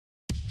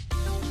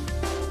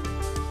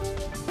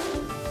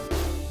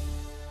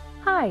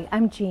Hi,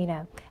 I'm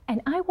Gina, and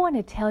I want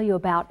to tell you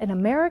about an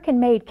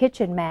American-made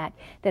kitchen mat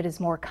that is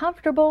more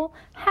comfortable,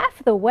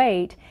 half the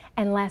weight,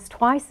 and lasts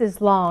twice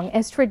as long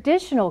as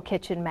traditional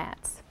kitchen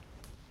mats.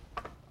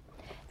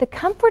 The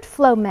Comfort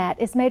Flow mat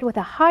is made with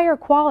a higher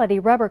quality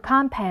rubber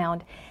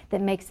compound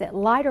that makes it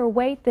lighter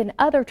weight than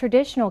other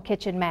traditional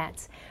kitchen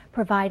mats,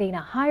 providing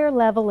a higher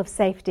level of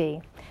safety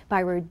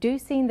by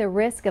reducing the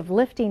risk of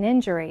lifting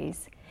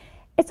injuries.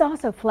 It's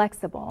also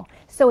flexible,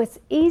 so it's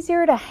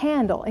easier to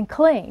handle and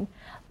clean.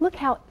 Look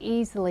how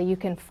easily you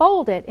can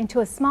fold it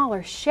into a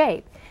smaller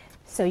shape,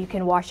 so you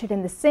can wash it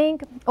in the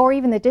sink or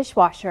even the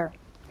dishwasher.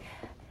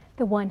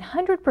 The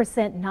 100%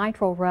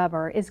 nitrile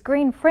rubber is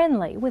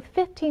green-friendly with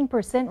 15%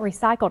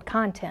 recycled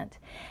content,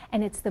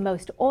 and it's the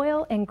most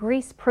oil and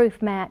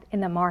grease-proof mat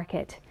in the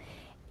market,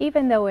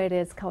 even though it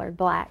is colored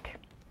black.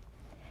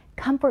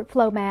 Comfort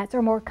Flow mats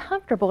are more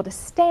comfortable to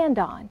stand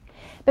on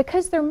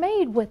because they're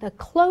made with a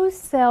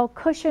closed-cell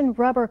cushioned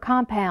rubber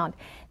compound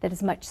that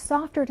is much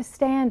softer to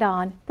stand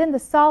on than the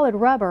solid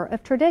rubber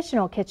of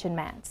traditional kitchen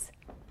mats.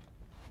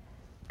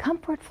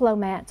 Comfort Flow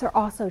mats are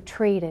also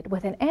treated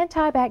with an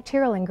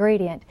antibacterial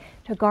ingredient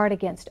to guard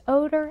against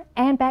odor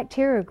and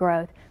bacteria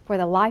growth for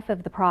the life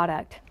of the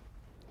product.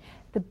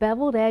 The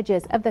beveled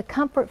edges of the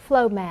Comfort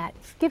Flow mat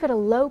give it a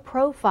low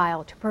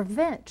profile to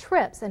prevent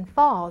trips and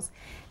falls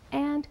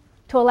and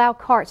to allow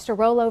carts to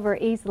roll over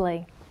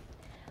easily.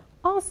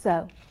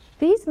 Also,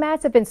 these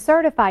mats have been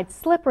certified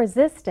slip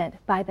resistant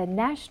by the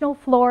National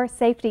Floor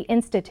Safety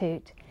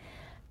Institute.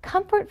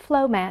 Comfort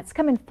Flow mats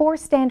come in 4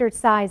 standard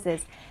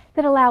sizes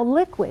that allow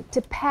liquid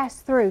to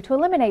pass through to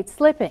eliminate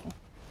slipping.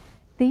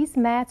 These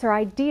mats are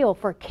ideal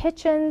for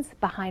kitchens,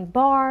 behind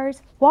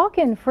bars,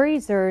 walk-in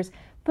freezers,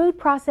 food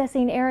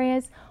processing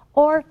areas,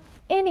 or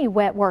any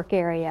wet work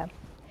area.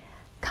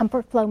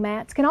 Comfort Flow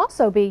mats can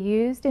also be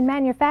used in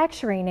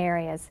manufacturing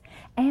areas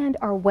and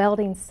are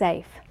welding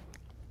safe.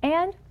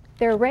 And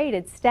they're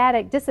rated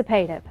static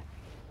dissipative.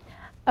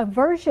 A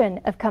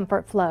version of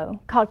Comfort Flow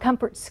called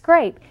Comfort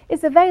Scrape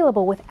is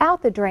available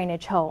without the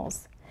drainage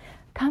holes.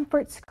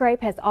 Comfort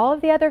Scrape has all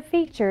of the other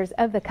features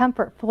of the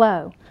Comfort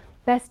Flow.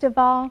 Best of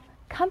all,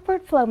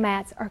 Comfort Flow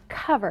mats are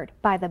covered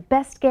by the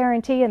best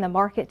guarantee in the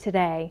market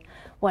today,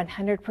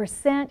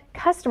 100%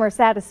 customer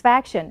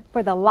satisfaction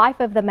for the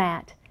life of the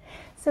mat.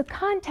 So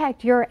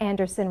contact your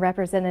Andersen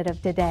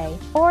representative today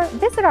or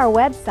visit our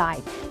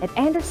website at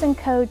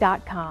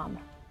andersenco.com.